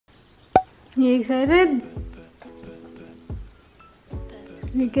You excited?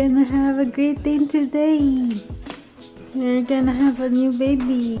 We're gonna have a great day today. We're gonna have a new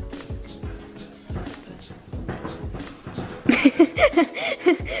baby.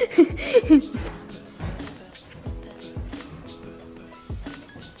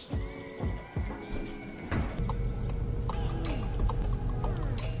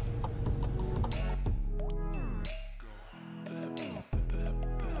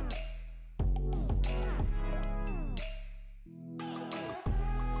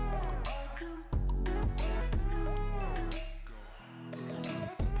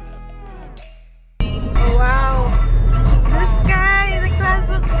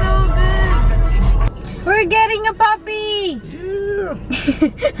 We're getting a puppy! Yeah!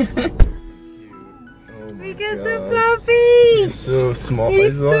 Oh we got the puppy! He's so small.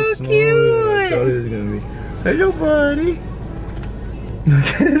 He's so small. cute! I thought he was gonna be. Hello, buddy! Look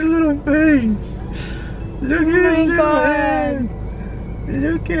at his little face! Look at him! God!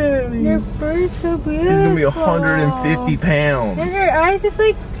 Look at him! Your fur is so beautiful! He's gonna be 150 pounds! And her eyes is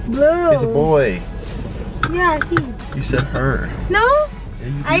like blue! He's a boy! Yeah, he. You said her. No? Yeah,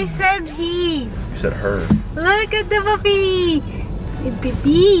 you I said he! You said her. Look at the puppy! It's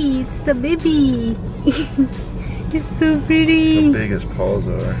baby! It's the baby! He's so pretty! How big his paws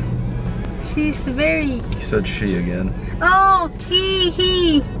are. She's very... You said she again. Oh!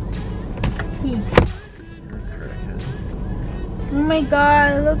 He! You're a crackhead. Oh my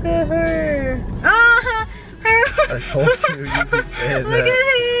god, look at her! Ah! Her! I told you, you keep saying Look that. at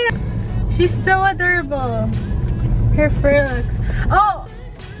her! She's so adorable! Her fur looks... Oh!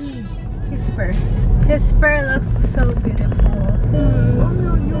 His fur. His fur looks so beautiful. I'm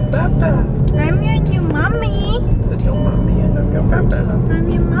your new papa. I'm your new mommy. That's your mommy and I'm your papa. I'm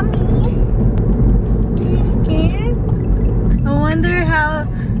your mommy. You scared? I wonder how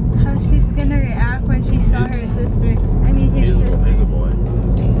she's gonna react when she saw her sisters. I mean his sisters. He's a boy.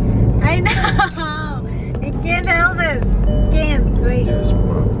 I know. I can't help it. Can't wait. Yes,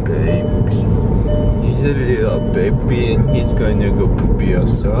 my baby. He's a little baby and he's gonna go poopy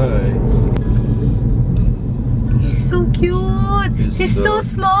outside. He's so cute. He's so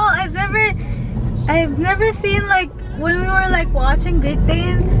small. I've never seen, like, when we were like watching Great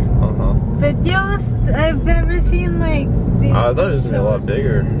Dane videos, I've never seen like these. I thought it was gonna be a lot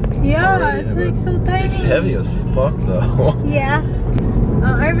bigger. Yeah, already, it's like so tiny. He's heavy as fuck though. Yeah.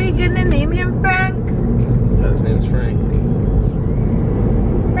 Are we gonna name him Frank? His name's Frank.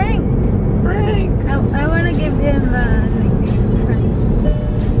 Frank. I want to give him a nickname, Frank. I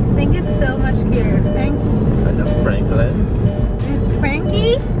think it's so much cuter. Frank. I know Franklin.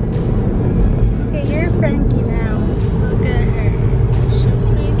 Frankie? Okay, you're Frankie now. Look at her. So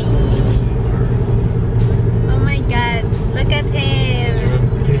pretty. Oh my god. Look at him. You're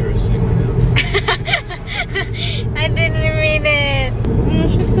embarrassing now. I didn't mean it. Oh,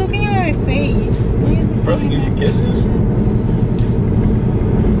 she's looking at my face. Probably give you kisses.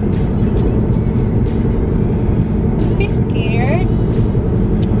 Be scared.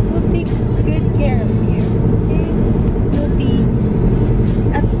 We'll take good care of you. Okay? You'll be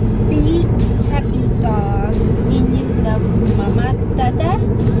a big happy dog and you love Mama Dada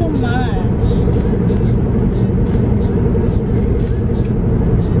so much.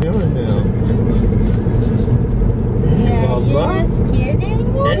 Doing now. Yeah, Baba? you're not scared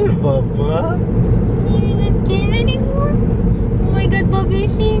anymore? Hey, Baba. You're not scared anymore? Oh my god, Bobby, he's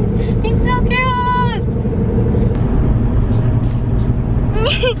so cute!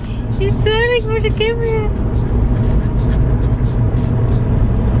 He's smiling for the camera.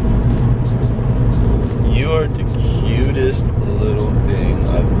 You are the cutest little thing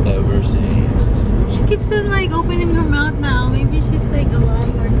I've ever seen. She keeps on like opening her mouth now. Maybe she's like a lot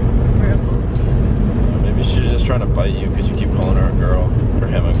more comfortable. Maybe she's just trying to bite you because you keep calling her a girl. Or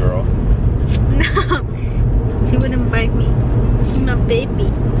him a girl. No, she wouldn't bite me. She's my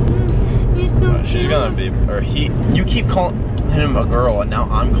baby. You're so cute. She's gonna be, or he, you keep calling him a girl and now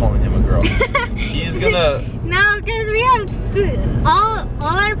I'm calling him a girl. He's gonna... No, because we have all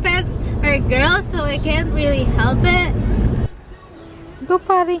our pets are girls, so I can't really help it. Go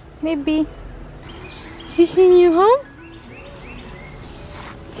potty, maybe. She seen you home?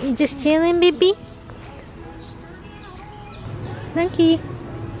 You just chilling, baby? Frankie.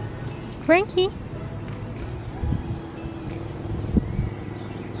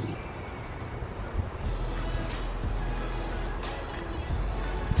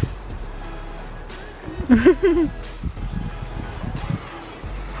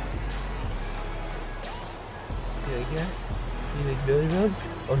 You like belly rubs?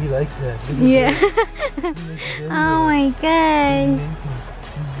 Oh, he likes that. Yeah. Oh my god.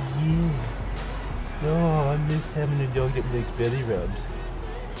 Yeah. a dog that likes belly rubs.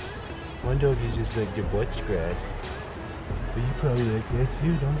 One dog is just like your butt scratch. But you probably like that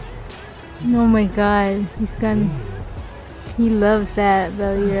too, don't you? Oh my god, he's gonna. He loves that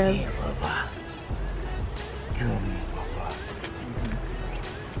belly rub. Come here, Papa. Come here, Papa.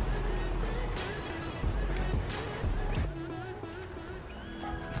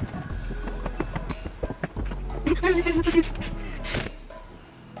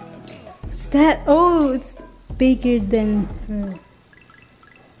 What's that? Oh, it's bigger than her.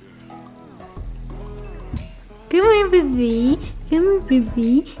 Come here, baby. Come here,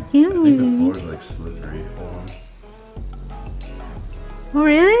 baby. Come here, I think the baby. floor's like slippery for him. Oh,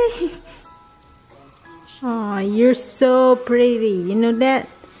 really? Oh, you're so pretty. You know that?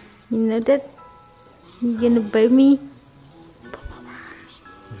 You know that? You gonna bite me?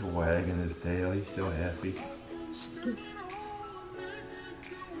 He's wagging his tail. He's so happy.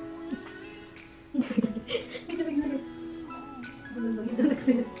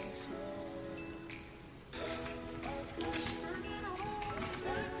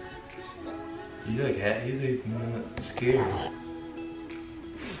 He's like not scared.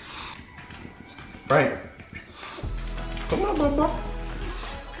 Frank, come on, Bubba.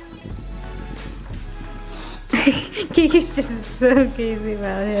 Kiki's just so crazy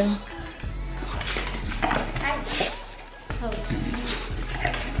about him.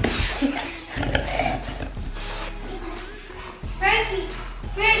 Frankie!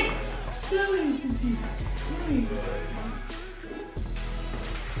 Frank!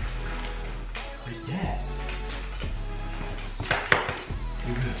 Who's that?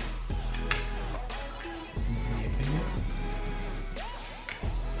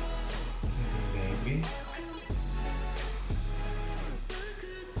 Baby.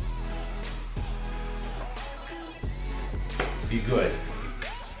 Be good.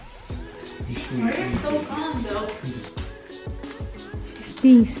 Why are you so calm though? She's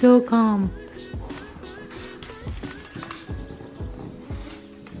being so calm.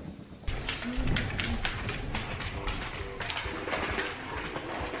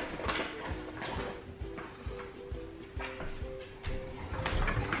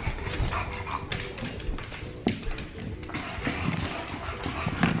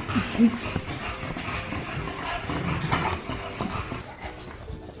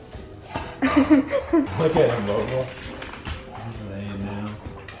 Look at him, Bobo. He's laying down.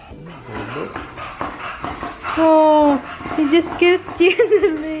 Bobo. Oh, he just kissed you in the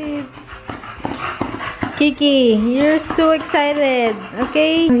lips. Kiki, you're too excited.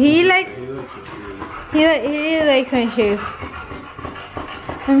 Okay, he likes. He really likes my shoes.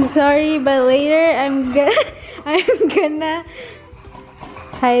 I'm sorry, but later I'm gonna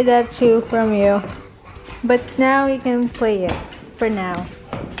hide that shoe from you. But now you can play it for now.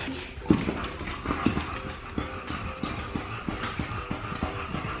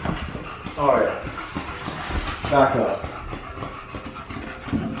 Alright. Back up.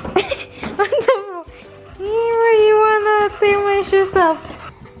 What the? Why you wanna take my shoes off?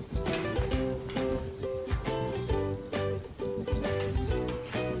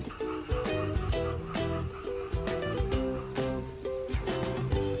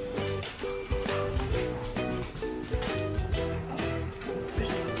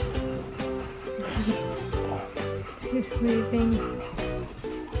 She's sleeping.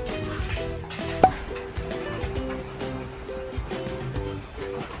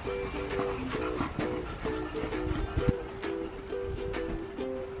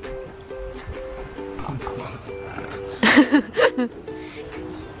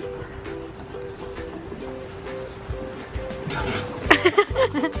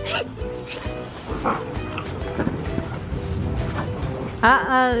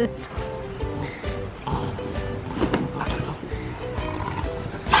 Uh-oh.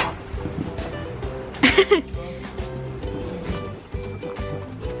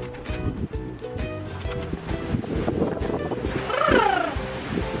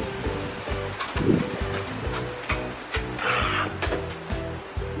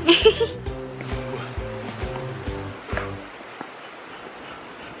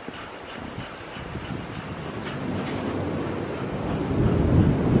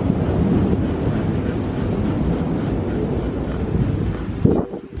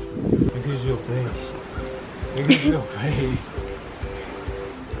 Look at your face. Look at your face.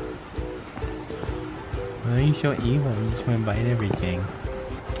 Why are you so evil? You just want to bite everything.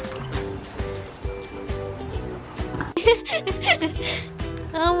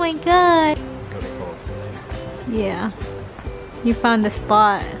 Oh my god. Gotta fall asleep. Yeah. You found the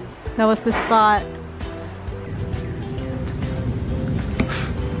spot. That was the spot.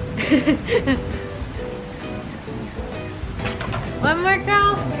 One more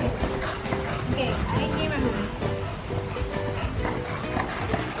girl. Okay, I give him.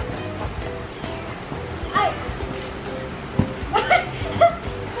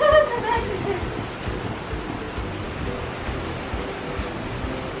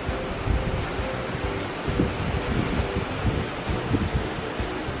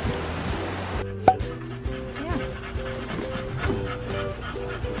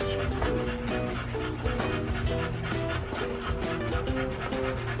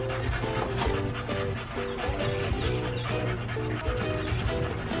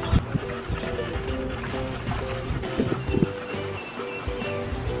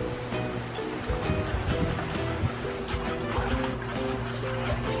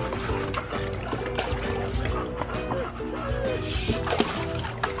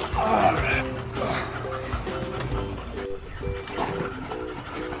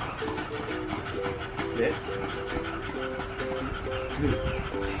 Sit. Good.